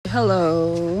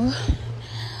Hello,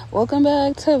 welcome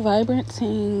back to Vibrant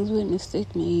Things with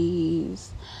Mystic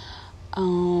Maze.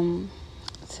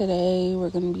 Today we're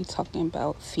going to be talking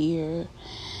about fear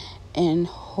and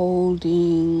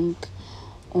holding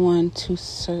on to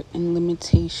certain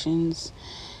limitations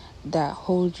that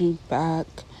hold you back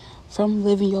from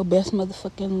living your best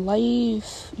motherfucking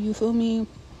life. You feel me?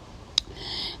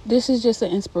 This is just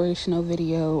an inspirational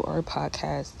video or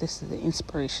podcast. This is an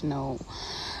inspirational,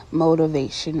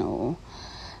 motivational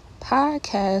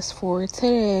podcast for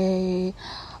today.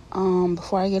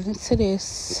 Before I get into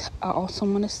this, I also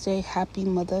want to say happy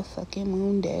motherfucking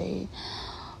Moon Day.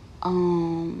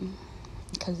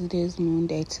 Because it is Moon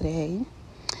Day today.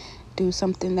 Do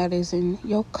something that is in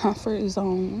your comfort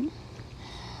zone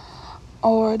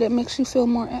or that makes you feel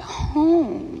more at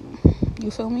home. You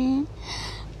feel me?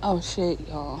 Oh shit,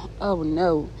 y'all. Oh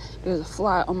no, there's a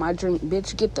fly on my drink.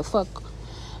 Bitch, get the fuck.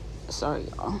 Sorry,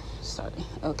 y'all. Sorry.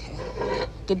 Okay.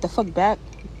 Get the fuck back.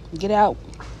 Get out.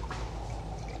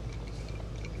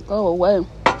 Go away.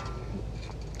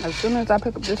 As soon as I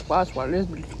pick up this fly swatter, this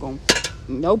bitch is going.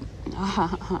 Nope.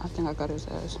 I think I got his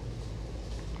ass.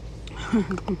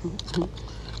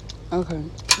 Okay.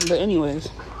 But anyways.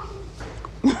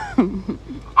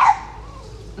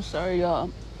 Sorry, y'all.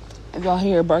 If y'all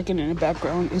hear barking in the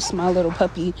background, it's my little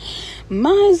puppy,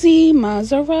 Mozzie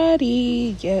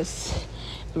Maserati. Yes.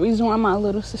 The reason why my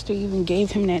little sister even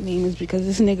gave him that name is because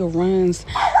this nigga runs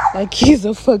like he's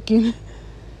a fucking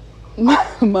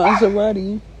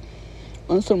Maserati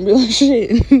on some real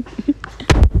shit.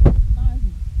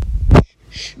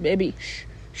 Shh, baby.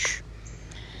 Shh.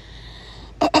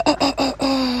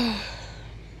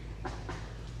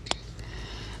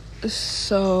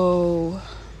 So...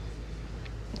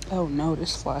 Oh no,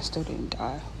 this fly still didn't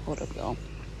die. Hold up, y'all.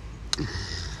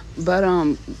 But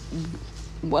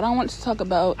what I want to talk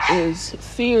about is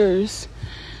fears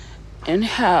and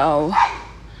how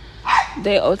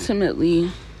they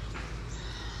ultimately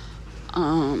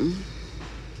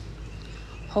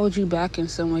hold you back in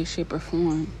some way, shape, or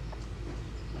form.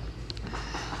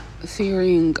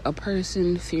 Fearing a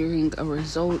person, fearing a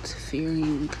result,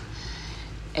 fearing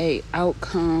a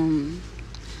outcome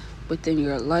within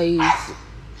your life.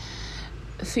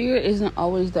 Fear isn't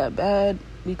always that bad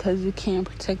because it can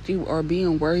protect you, or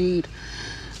being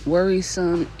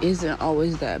worrisome isn't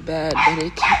always that bad, but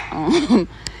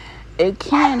it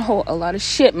can hold a lot of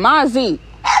shit. Mozzie!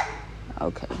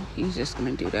 Okay, he's just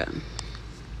gonna do that.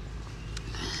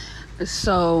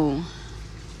 So,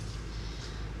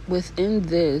 within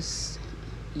this,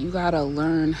 you gotta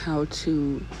learn how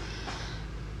to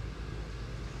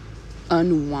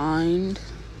unwind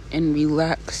and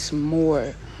relax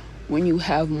more when you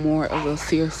have more of a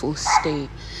fearful state,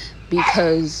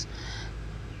 because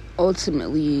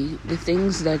ultimately the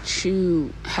things that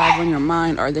you have on your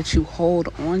mind or that you hold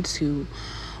on to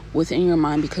within your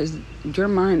mind, because your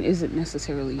mind isn't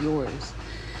necessarily yours.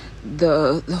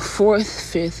 The fourth,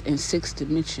 fifth, and sixth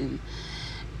dimension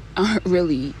aren't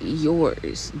really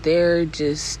yours. They're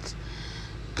just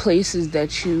places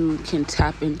that you can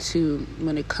tap into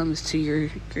when it comes to your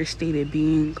state of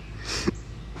being.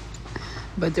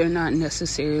 But they're not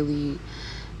necessarily,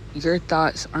 your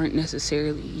thoughts aren't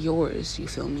necessarily yours, you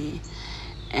feel me?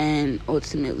 And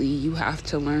ultimately, you have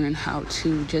to learn how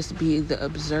to just be the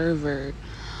observer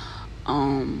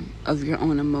of your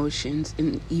own emotions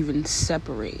and even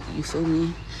separate, you feel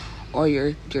me? Or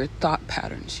your thought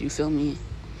patterns, you feel me?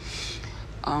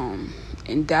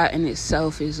 And that in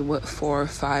itself is what 4,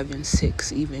 5, and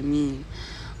 6 even mean.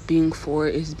 Being 4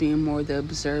 is being more the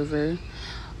observer.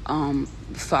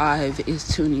 5 is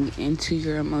tuning into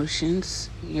your emotions,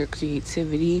 your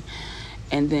creativity,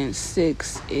 and then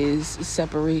 6 is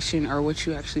separation, or what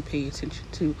you actually pay attention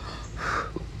to.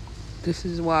 This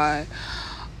is why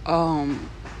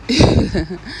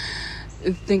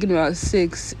thinking about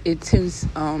 6, it tends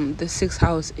the 6th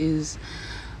house is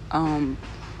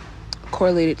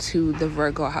correlated to the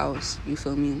Virgo house, you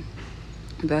feel me?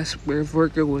 That's where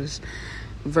Virgo was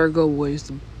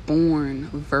born.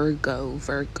 Virgo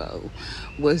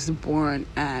was born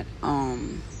at.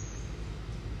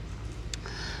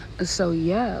 So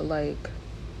yeah, like,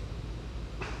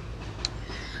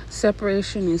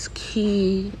 separation is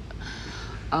key.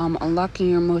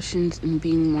 Unlocking your emotions and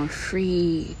being more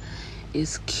free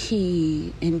is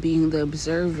key, in being the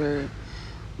observer,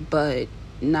 but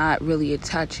not really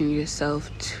attaching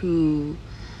yourself to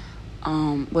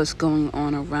what's going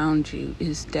on around you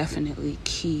is definitely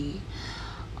key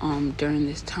during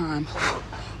this time.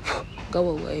 Go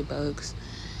away, bugs.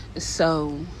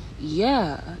 So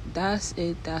yeah, that's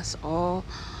it. That's all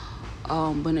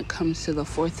when it comes to the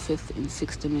 4th, 5th, and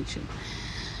 6th dimension.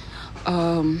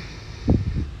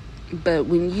 But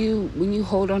when you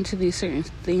hold on to these certain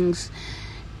things,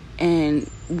 and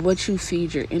what you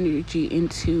feed your energy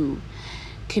into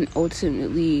can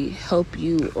ultimately help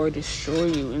you or destroy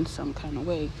you in some kind of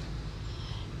way.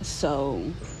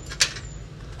 So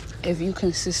if you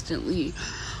consistently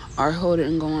are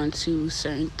holding on to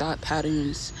certain thought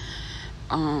patterns,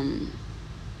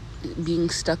 being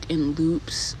stuck in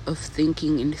loops of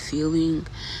thinking and feeling,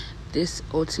 this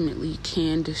ultimately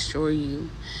can destroy you,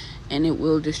 and it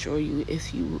will destroy you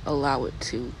if you allow it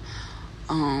to.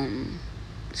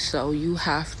 So you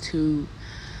have to,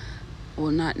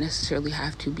 well, not necessarily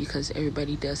have to, because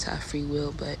everybody does have free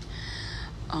will, but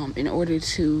in order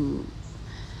to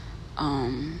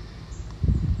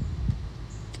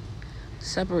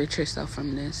separate yourself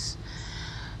from this,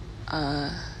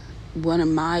 one of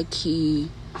my key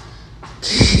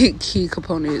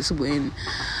components when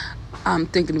I'm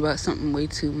thinking about something way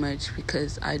too much,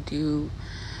 because I do,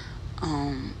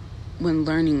 when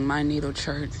learning my natal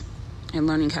chart and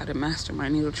learning how to master my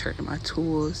natal chart and my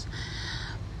tools,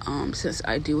 since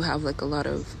I do have like a lot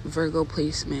of Virgo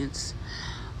placements,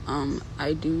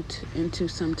 I do into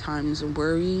sometimes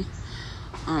worry,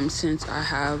 since I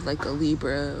have like a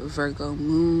Libra Virgo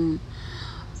moon,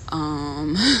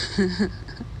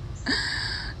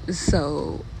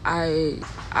 so I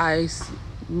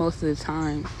most of the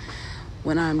time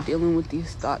when I'm dealing with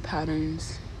these thought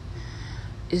patterns,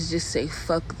 is just say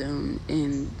fuck them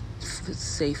and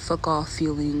say fuck all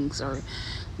feelings, or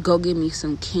go get me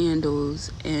some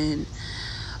candles and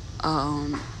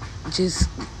just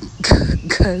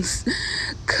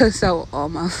cuss out all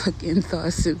my fucking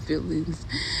thoughts and feelings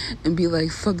and be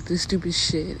like, fuck this stupid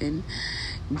shit, and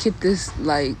get this,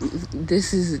 like,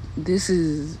 this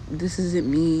isn't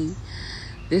me,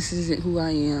 this isn't who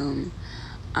I am,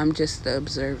 I'm just the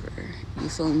observer, you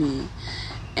feel me?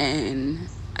 And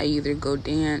I either go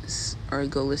dance or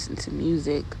go listen to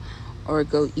music, or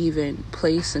go even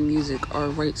play some music or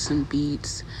write some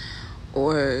beats,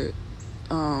 or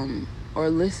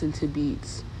listen to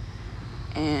beats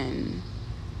and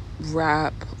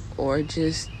rap, or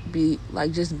just be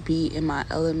in my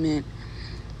element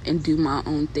and do my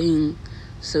own thing,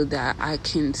 so that I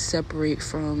can separate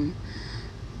from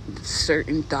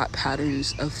certain thought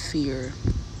patterns of fear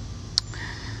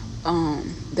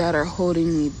that are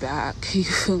holding me back, you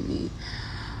feel me?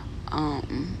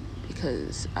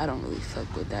 Because I don't really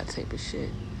fuck with that type of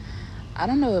shit. I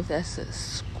don't know if that's a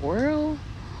squirrel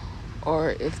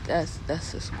or if that's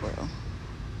a squirrel.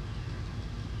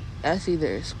 That's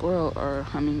either a squirrel or a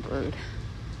hummingbird.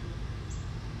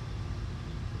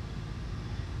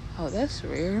 Oh, that's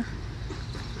rare.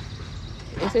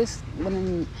 If it's one of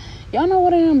them, y'all know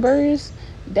one of them birds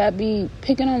that be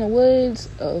picking on the woods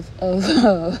of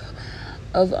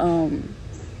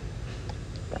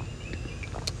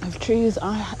trees.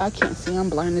 I can't see. I'm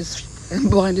blind as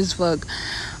fuck.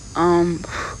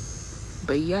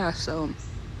 But yeah, so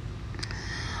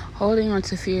holding on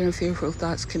to fear and fearful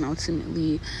thoughts can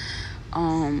ultimately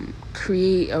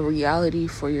create a reality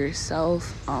for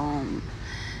yourself.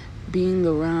 Being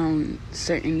around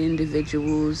certain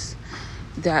individuals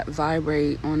that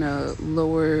vibrate on a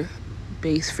lower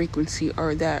base frequency,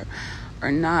 or that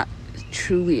are not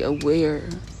truly aware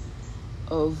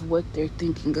of what they're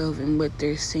thinking of and what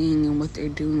they're saying and what they're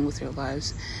doing with their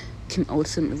lives, can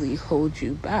ultimately hold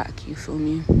you back, you feel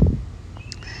me?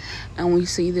 And we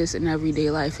see this in everyday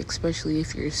life, especially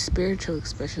if you're spiritual,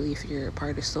 especially if you're a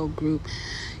part of soul group.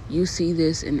 You see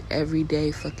this in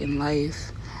everyday fucking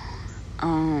life.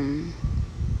 And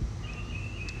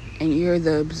you're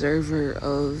the observer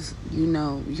of,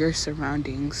 your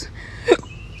surroundings,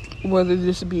 whether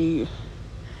this be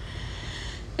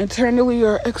internally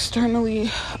or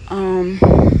externally.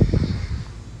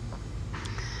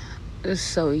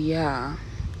 So yeah,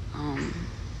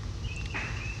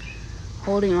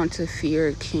 holding on to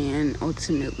fear can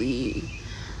ultimately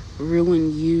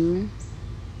ruin you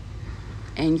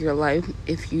and your life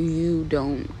if you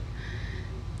don't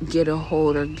get a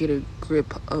hold or get a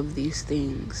grip of these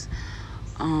things.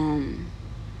 And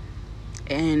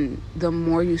the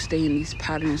more you stay in these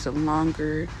patterns, the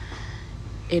longer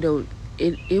it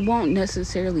won't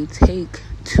necessarily take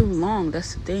too long.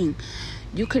 That's the thing.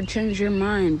 You could change your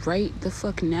mind right the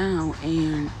fuck now,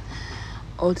 and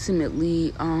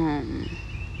ultimately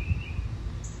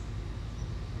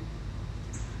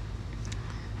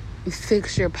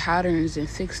fix your patterns and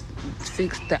fix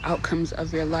the outcomes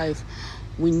of your life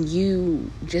when you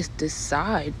just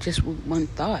decide, just with one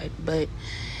thought. But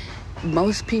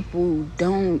most people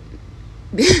don't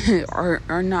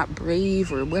are not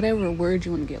brave, or whatever word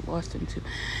you want to get lost into.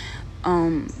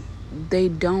 They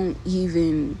don't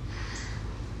even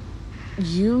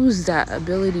use that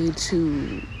ability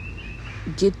to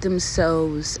get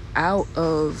themselves out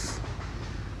of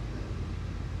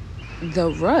the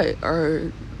rut,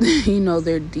 or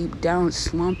their deep down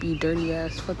swampy dirty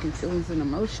ass fucking feelings and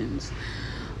emotions.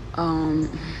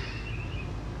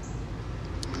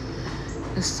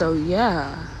 So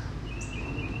yeah,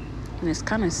 and it's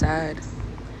kind of sad,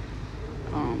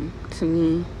 to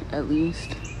me at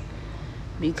least,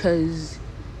 because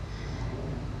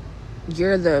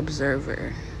you're the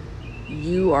observer,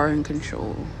 you are in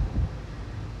control,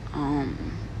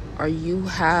 or you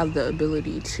have the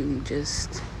ability to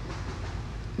just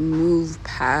move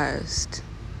past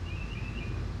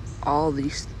all the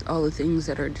things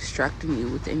that are distracting you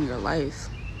within your life.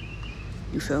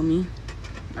 You feel me?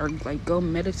 Or like go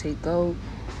meditate, go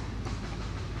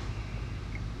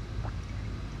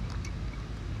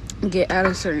get out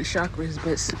of certain chakras.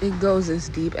 But it goes as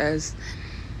deep as,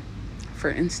 for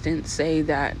instance, say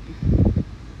that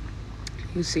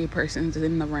you see a person's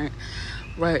in the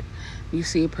rut, you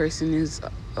see a person is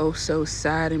oh so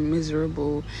sad and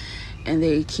miserable, and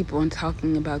they keep on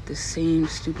talking about the same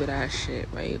stupid ass shit,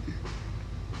 right?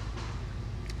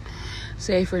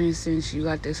 Say, for instance, you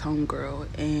got this homegirl,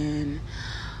 and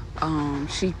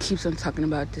she keeps on talking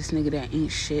about this nigga that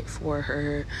ain't shit for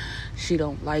her. She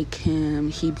don't like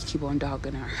him. He keep on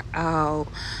dogging her out,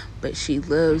 but she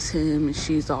loves him, and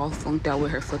she's all funked out with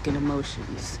her fucking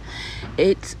emotions.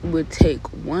 It would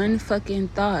take one fucking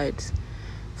thought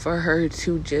for her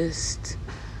to just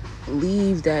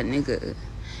leave that nigga.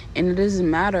 And it doesn't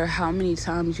matter how many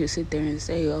times you sit there and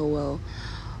say, oh, well,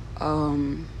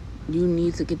 you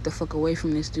need to get the fuck away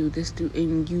from this dude,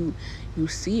 and you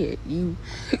see it. You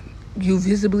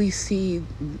visibly see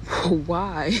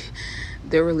why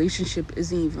their relationship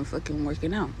isn't even fucking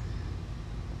working out.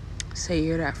 Say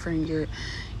you're that friend, you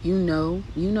know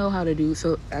how the dude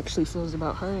actually feels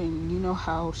about her, and you know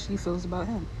how she feels about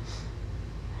him.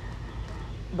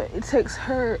 But it takes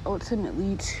her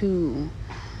ultimately to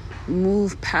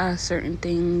move past certain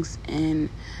things and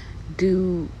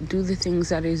do the things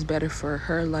that is better for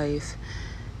her life,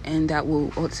 and that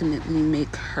will ultimately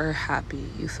make her happy.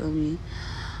 You feel me?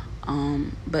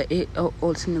 But it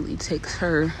ultimately takes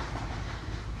her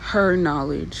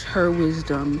knowledge, her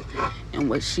wisdom, and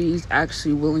what she's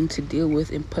actually willing to deal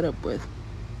with and put up with,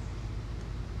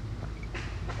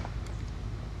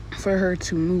 for her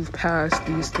to move past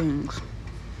these things.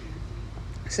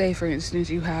 Say, for instance,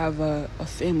 you have a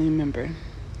family member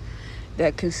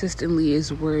that consistently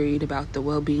is worried about the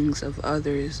well-beings of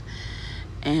others,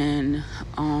 and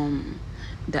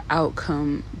the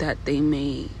outcome that they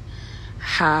may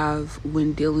have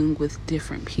when dealing with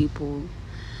different people,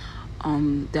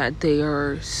 that they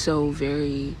are so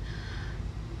very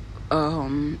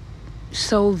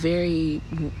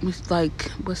like,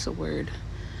 what's the word?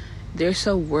 They're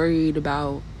so worried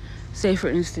about, say, for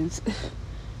instance,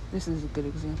 this is a good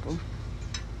example.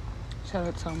 Shout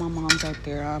out to all my moms out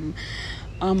there. I'm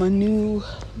a new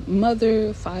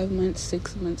mother, 5 months,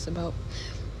 6 months, about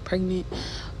pregnant.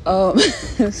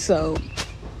 So,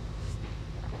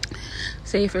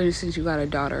 say for instance, you got a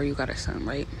daughter or you got a son,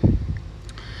 right?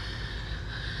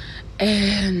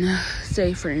 And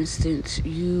say for instance,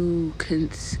 you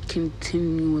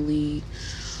continually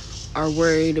are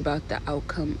worried about the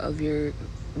outcome of your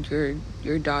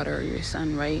daughter or your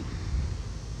son, right?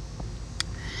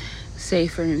 Say,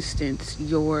 for instance,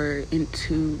 you're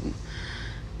into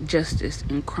justice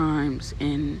and crimes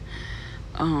and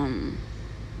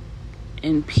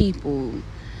people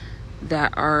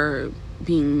that are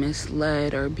being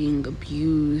misled or being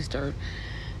abused, or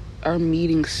are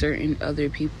meeting certain other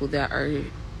people that are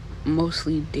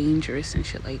mostly dangerous and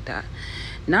shit like that.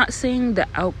 Not saying the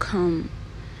outcome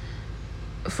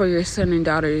for your son and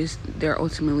daughter is they're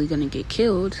ultimately going to get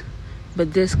killed,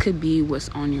 but this could be what's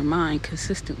on your mind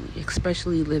consistently,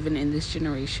 especially living in this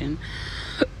generation.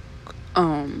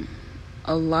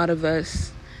 A lot of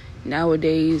us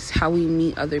nowadays, how we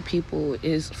meet other people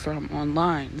is from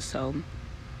online, so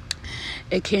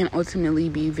it can ultimately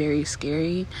be very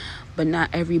scary. But not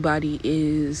everybody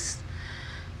is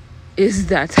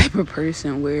that type of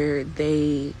person where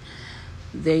they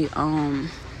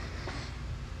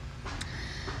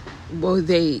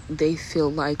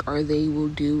feel like, or they will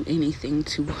do anything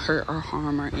to hurt or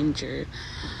harm or injure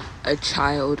a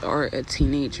child or a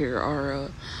teenager or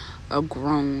a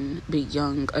grown but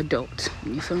young adult.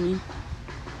 You feel me?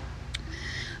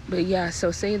 But yeah,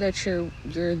 so say that you're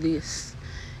this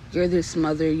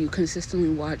mother, you consistently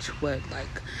watch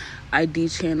like ID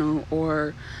channel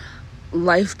or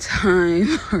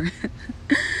Lifetime or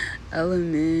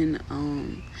Element,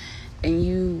 and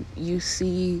you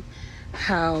see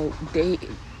how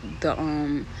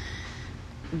the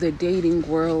dating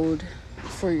world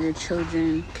for your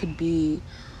children could be,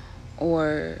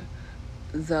 or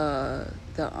the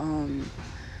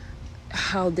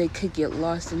how they could get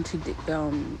lost into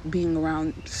being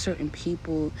around certain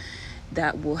people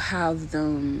that will have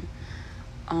them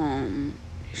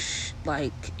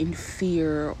like in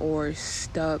fear or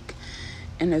stuck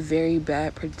in a very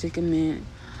bad predicament.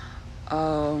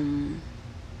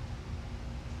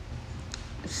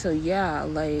 So yeah,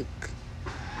 like,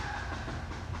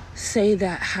 say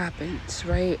that happens,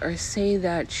 right? Or say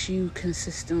that you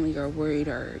consistently are worried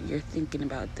or you're thinking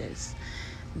about this.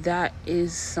 That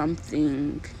is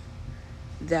something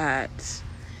that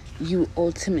you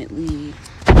ultimately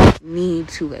need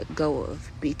to let go of,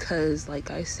 because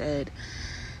like I said,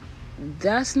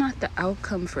 that's not the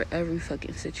outcome for every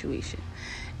fucking situation,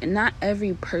 and not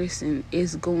every person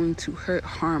is going to hurt,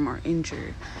 harm, or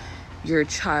injure your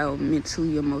child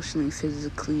mentally, emotionally,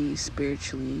 physically,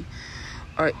 spiritually,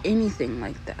 or anything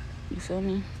like that. You feel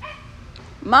me?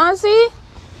 Mozzie?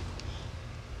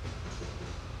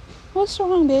 What's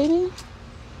wrong, baby?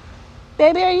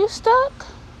 Baby, are you stuck?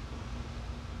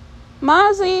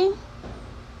 Mozzie?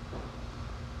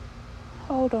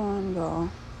 Hold on, y'all.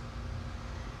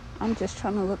 I'm just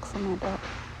trying to look for my dog.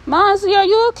 Mozzie, are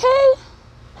you okay?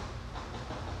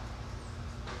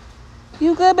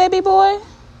 You good, baby boy?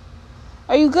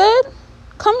 Are you good?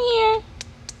 Come here.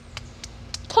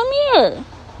 Come here.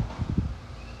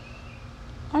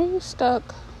 Are you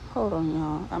stuck? Hold on,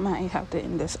 y'all. I might have to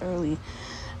end this early.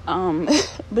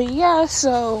 But yeah,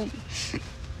 so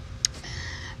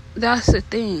that's the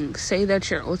thing. Say that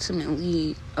you're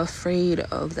ultimately afraid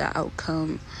of the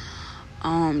outcome.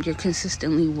 You're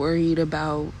consistently worried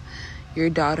about your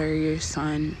daughter, your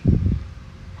son.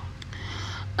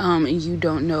 And you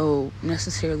don't know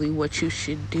necessarily what you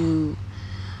should do.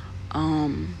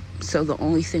 So the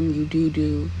only thing you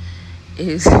do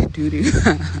is do.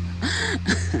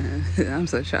 I'm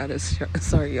so childish.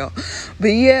 Sorry, y'all. But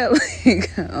yeah, like,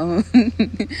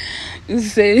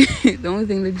 say the only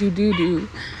thing that you do.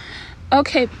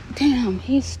 Okay, damn,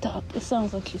 he's stuck. It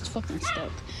sounds like he's fucking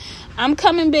stuck. I'm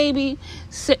coming, baby.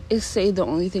 Say the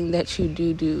only thing that you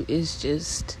do is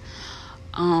just,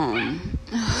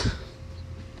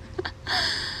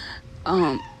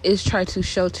 is try to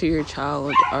shelter your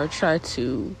child, or try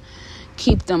to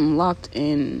keep them locked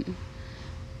in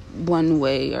one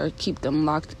way, or keep them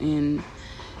locked in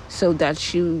so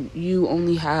that you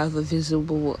only have a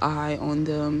visible eye on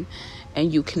them,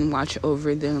 and you can watch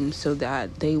over them so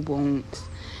that they won't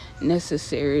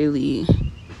necessarily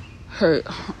hurt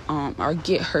or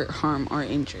get hurt, harm, or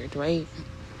injured, right?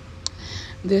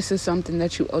 This is something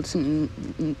that you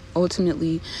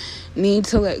ultimately need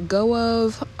to let go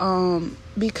of,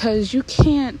 because you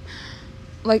can't,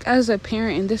 like, as a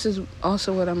parent, and this is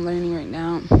also what I'm learning right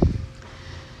now,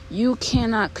 you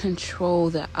cannot control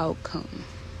the outcome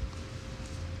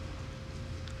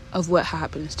of what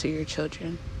happens to your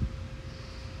children.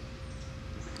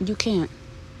 You can't.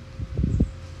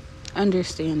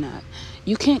 Understand that.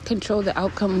 You can't control the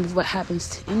outcome of what happens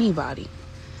to anybody.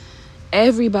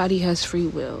 Everybody has free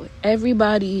will.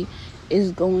 Everybody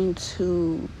is going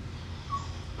to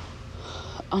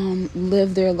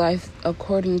live their life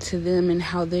according to them and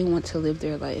how they want to live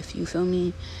their life. You feel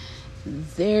me?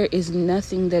 There is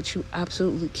nothing that you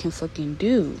absolutely can fucking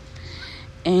do.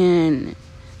 And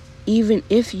even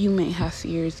if you may have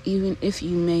fears, even if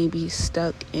you may be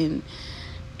stuck in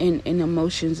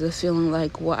emotions of feeling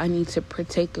like, well, I need to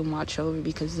protect and watch over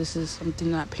because this is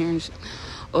something that parents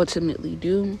ultimately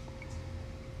do,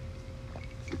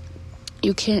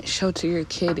 you can't shelter your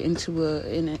kid into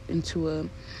a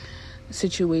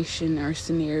situation or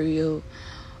scenario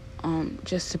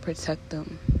just to protect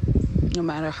them, no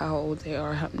matter how old they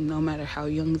are, no matter how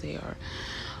young they are,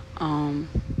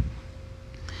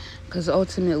 because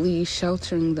ultimately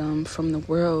sheltering them from the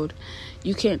world,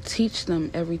 you can't teach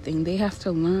them everything. They have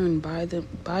to learn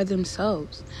by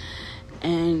themselves,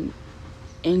 and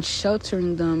in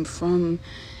sheltering them from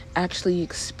actually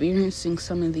experiencing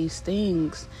some of these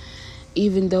things,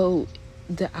 even though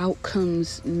the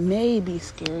outcomes may be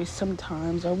scary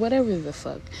sometimes, or whatever the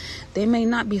fuck, they may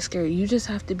not be scary. You just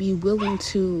have to be willing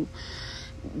to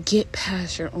get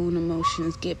past your own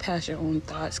emotions, get past your own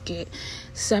thoughts,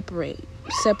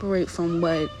 separate from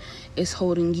what is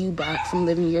holding you back from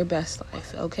living your best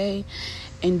life, okay?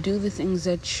 And do the things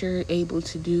that you're able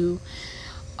to do,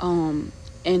 and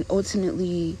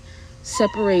ultimately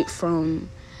separate from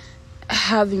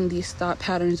having these thought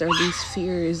patterns or these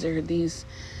fears or these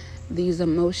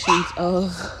emotions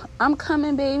of, I'm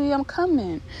coming, baby, I'm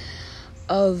coming,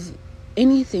 of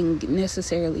anything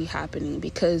necessarily happening.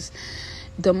 Because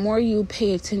the more you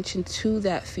pay attention to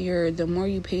that fear, the more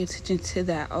you pay attention to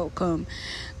that outcome,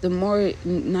 the more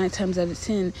 9 times out of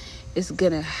 10 it's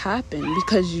gonna happen,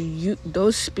 because you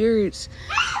those spirits,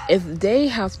 if they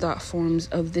have thought forms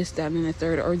of this, that, and the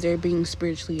third, or they're being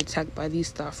spiritually attacked by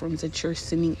these thought forms that you're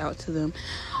sending out to them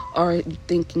or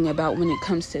thinking about when it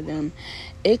comes to them,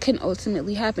 it can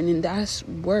ultimately happen. And that's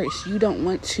worse. You don't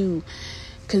want to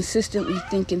consistently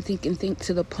think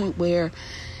to the point where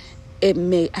it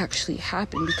may actually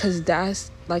happen, because that's,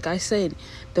 like I said,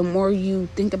 the more you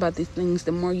think about these things,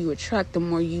 the more you attract, the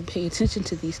more you pay attention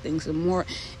to these things, the more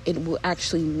it will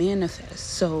actually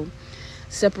manifest. So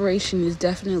separation is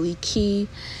definitely key.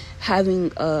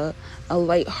 Having a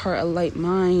light heart, a light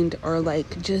mind, or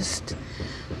like, just,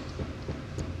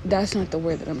 that's not the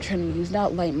word that I'm trying to use,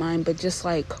 not light mind, but just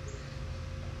like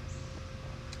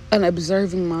an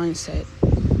observing mindset,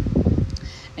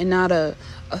 and not a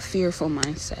fearful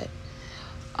mindset,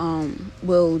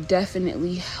 will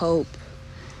definitely help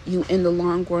you in the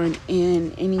long run,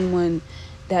 and anyone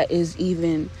that is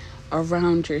even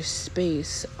around your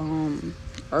space,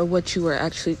 or what you are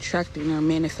actually attracting or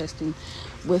manifesting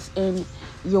within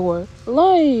your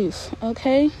life.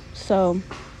 Okay, so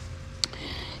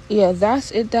yeah,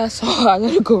 that's it. That's all. I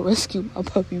gotta go rescue my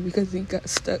puppy because he got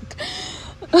stuck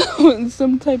in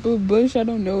some type of bush, I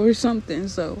don't know, or something.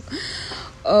 So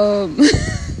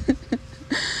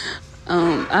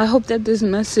I hope that this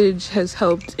message has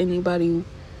helped anybody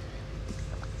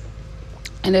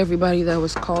and everybody that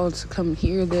was called to come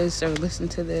hear this or listen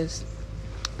to this.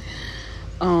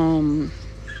 Learn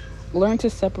to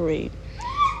separate.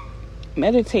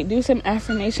 Meditate. Do some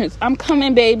affirmations. I'm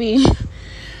coming, baby.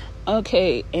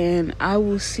 Okay, and I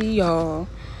will see y'all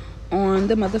on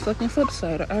the motherfucking flip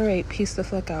side. Alright, peace the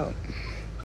fuck out.